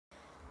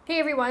Hey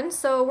everyone,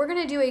 so we're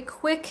going to do a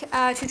quick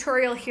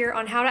tutorial here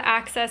on how to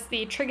access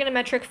the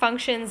trigonometric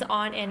functions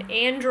on an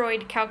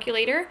Android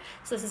calculator.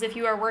 So this is if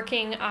you are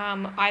working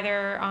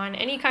either on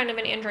any kind of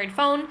an Android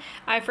phone.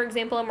 For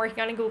example, I'm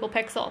working on a Google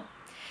Pixel.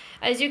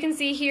 As you can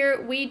see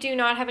here, we do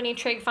not have any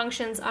trig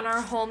functions on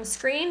our home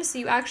screen, so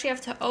you actually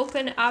have to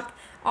open up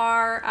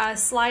our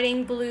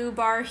sliding blue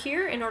bar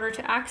here in order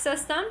to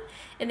access them.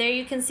 And there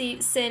you can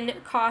see sin,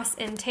 cos,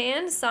 and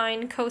tan,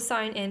 sine,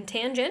 cosine, and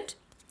tangent.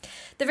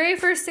 The very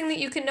first thing that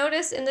you can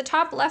notice in the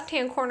top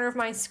left-hand corner of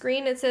my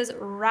screen, it says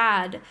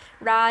rad.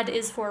 Rad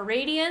is for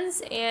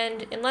radians,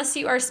 and unless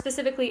you are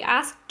specifically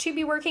asked to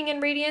be working in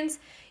radians,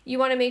 you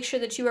want to make sure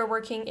that you are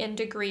working in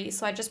degrees.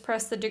 So I just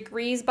press the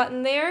degrees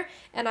button there,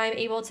 and I'm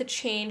able to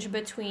change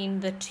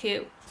between the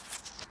two.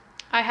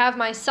 I have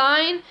my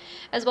sine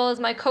as well as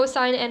my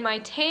cosine and my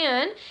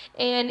tan,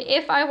 and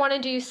if I want to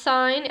do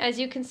sine, as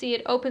you can see,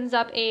 it opens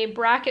up a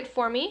bracket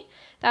for me.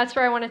 That's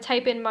where I want to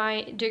type in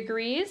my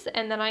degrees,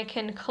 and then I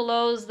can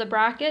close the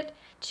bracket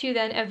to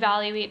then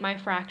evaluate my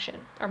fraction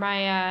or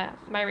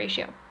my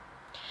ratio.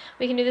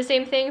 We can do the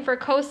same thing for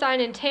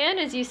cosine and tan.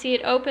 As you see,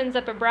 it opens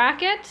up a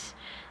bracket.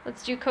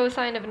 Let's do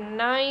cosine of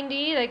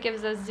 90. That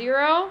gives us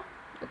 0,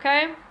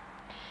 okay?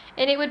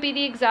 And it would be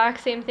the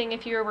exact same thing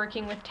if you were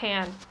working with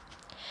tan.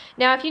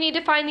 Now, if you need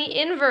to find the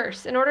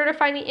inverse, in order to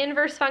find the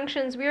inverse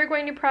functions, we are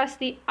going to press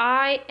the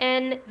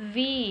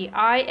INV.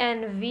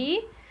 INV.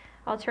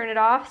 I'll turn it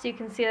off so you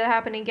can see that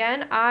happen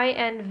again.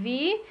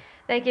 INV.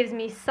 That gives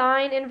me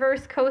sine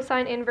inverse,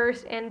 cosine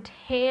inverse, and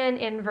tan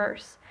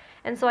inverse.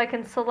 And so I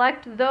can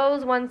select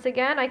those once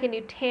again. I can do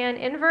tan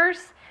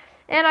inverse,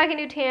 and I can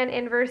do tan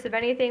inverse of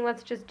anything.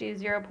 Let's just do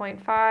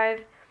 0.5.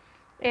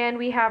 And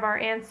we have our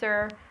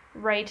answer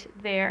right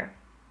there.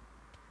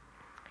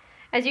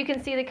 As you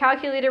can see, the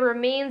calculator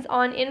remains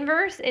on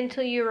inverse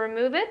until you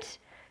remove it.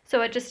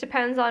 So it just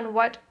depends on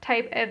what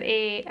type of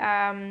a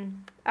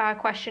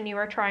question you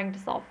are trying to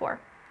solve for.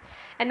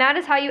 And that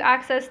is how you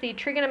access the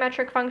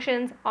trigonometric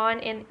functions on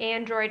an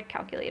Android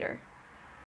calculator.